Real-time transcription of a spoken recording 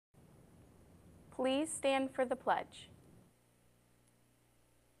please stand for the pledge.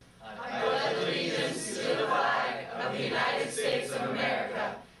 I pledge allegiance to the flag of the United States of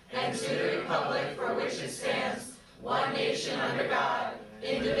America and to the republic for which it stands, one nation under God,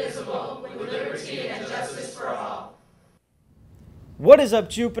 indivisible, with liberty and justice for all. What is up,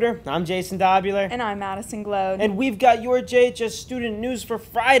 Jupiter? I'm Jason Dobular. And I'm Madison Glode. And we've got your JHS Student News for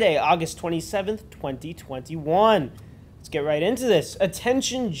Friday, August 27th, 2021. Let's get right into this.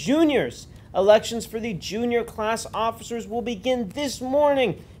 Attention, juniors. Elections for the junior class officers will begin this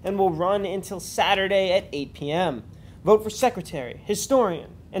morning and will run until Saturday at 8 p.m. Vote for secretary, historian,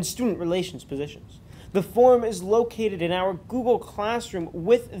 and student relations positions. The form is located in our Google Classroom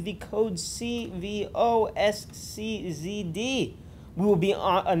with the code CVOSCZD. We will be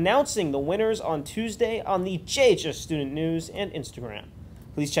announcing the winners on Tuesday on the JHS Student News and Instagram.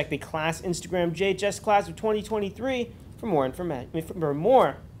 Please check the class Instagram JHS Class of 2023 for more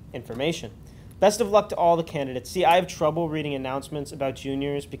information. Best of luck to all the candidates. See, I have trouble reading announcements about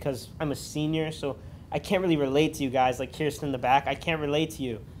juniors because I'm a senior, so I can't really relate to you guys like Kirsten in the back. I can't relate to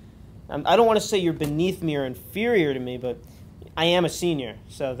you. I don't want to say you're beneath me or inferior to me, but I am a senior,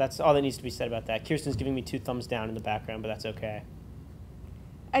 so that's all that needs to be said about that. Kirsten's giving me 2 thumbs down in the background, but that's okay.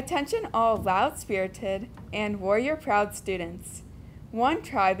 Attention all loud-spirited and warrior-proud students. One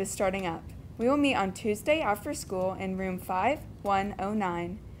tribe is starting up. We will meet on Tuesday after school in room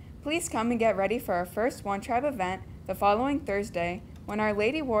 5109. Please come and get ready for our first One Tribe event the following Thursday when our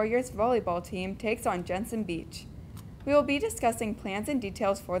Lady Warriors volleyball team takes on Jensen Beach. We will be discussing plans and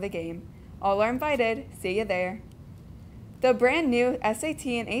details for the game. All are invited. See you there. The brand new SAT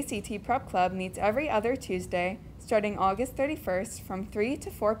and ACT Prep Club meets every other Tuesday starting August 31st from 3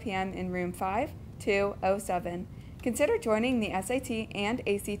 to 4 p.m. in room 5207. Consider joining the SAT and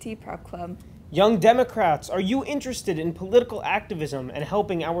ACT Prep Club. Young Democrats, are you interested in political activism and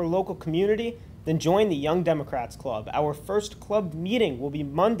helping our local community? Then join the Young Democrats Club. Our first club meeting will be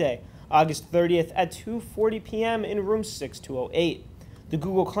Monday, August 30th at 2:40 p.m. in room 6208. The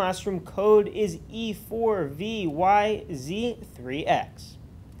Google Classroom code is E4VYZ3X.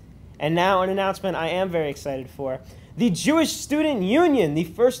 And now an announcement I am very excited for. The Jewish Student Union, the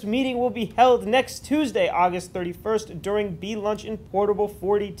first meeting will be held next Tuesday, August 31st during B-Lunch in Portable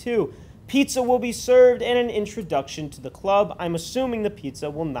 42. Pizza will be served and an introduction to the club. I'm assuming the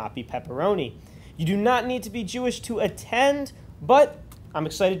pizza will not be pepperoni. You do not need to be Jewish to attend, but I'm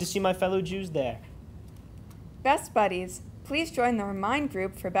excited to see my fellow Jews there. Best Buddies. Please join the Remind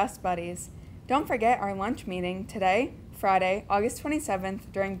group for Best Buddies. Don't forget our lunch meeting today, Friday, August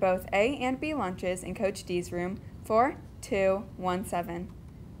 27th, during both A and B lunches in Coach D's room, 4217.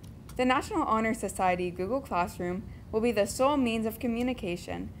 The National Honor Society Google Classroom will be the sole means of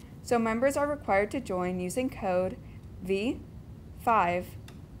communication, so members are required to join using code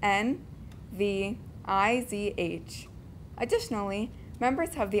V5NVIZH. Additionally,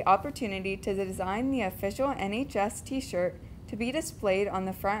 members have the opportunity to design the official NHS t-shirt to be displayed on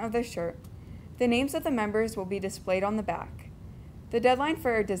the front of their shirt. The names of the members will be displayed on the back. The deadline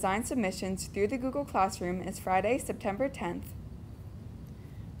for design submissions through the Google Classroom is Friday, September 10th.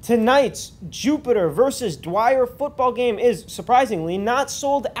 Tonight's Jupiter versus Dwyer football game is, surprisingly, not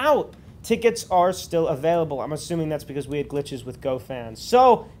sold out. Tickets are still available. I'm assuming that's because we had glitches with GoFans.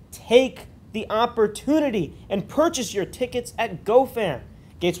 So take the opportunity and purchase your tickets at GoFan.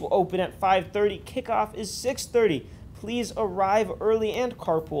 Gates will open at 5:30. Kickoff is 6:30. Please arrive early and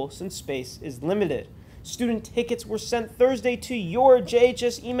carpool since space is limited. Student tickets were sent Thursday to your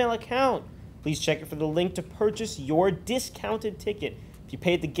JHS email account. Please check it for the link to purchase your discounted ticket. If you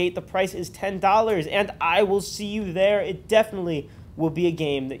pay at the gate, the price is $10, and I will see you there. It definitely will be a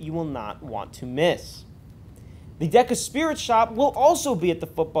game that you will not want to miss. The Deca Spirit Shop will also be at the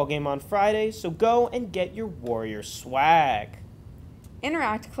football game on Friday, so go and get your Warrior swag.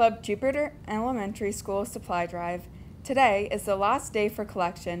 Interact Club Jupiter Elementary School Supply Drive. Today is the last day for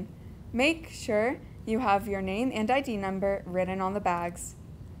collection. Make sure you have your name and ID number written on the bags.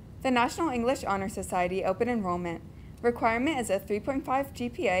 The National English Honor Society Open Enrollment. Requirement is a 3.5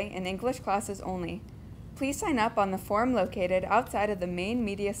 GPA in English classes only. Please sign up on the form located outside of the main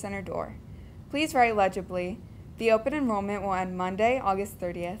media center door. Please write legibly. The open enrollment will end Monday, August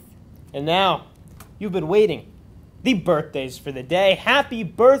 30th. And now, you've been waiting. The birthdays for the day. Happy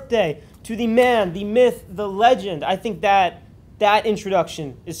birthday to the man, the myth, the legend. I think that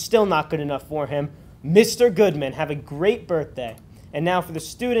introduction is still not good enough for him. Mr. Goodman, have a great birthday. And now for the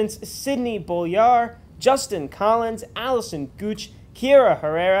students, Sydney Bolyar, Justin Collins, Allison Gooch, Kiera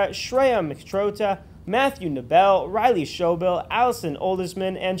Herrera, Shreya Mktrota, Matthew Nabel, Riley Showbill, Allison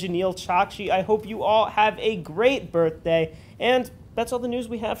Oldesman, and Janelle Chakshi. I hope you all have a great birthday, and that's all the news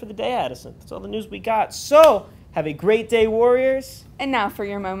we have for the day, Addison. That's all the news we got. So, have a great day, Warriors. And now for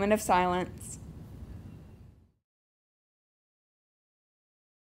your moment of silence.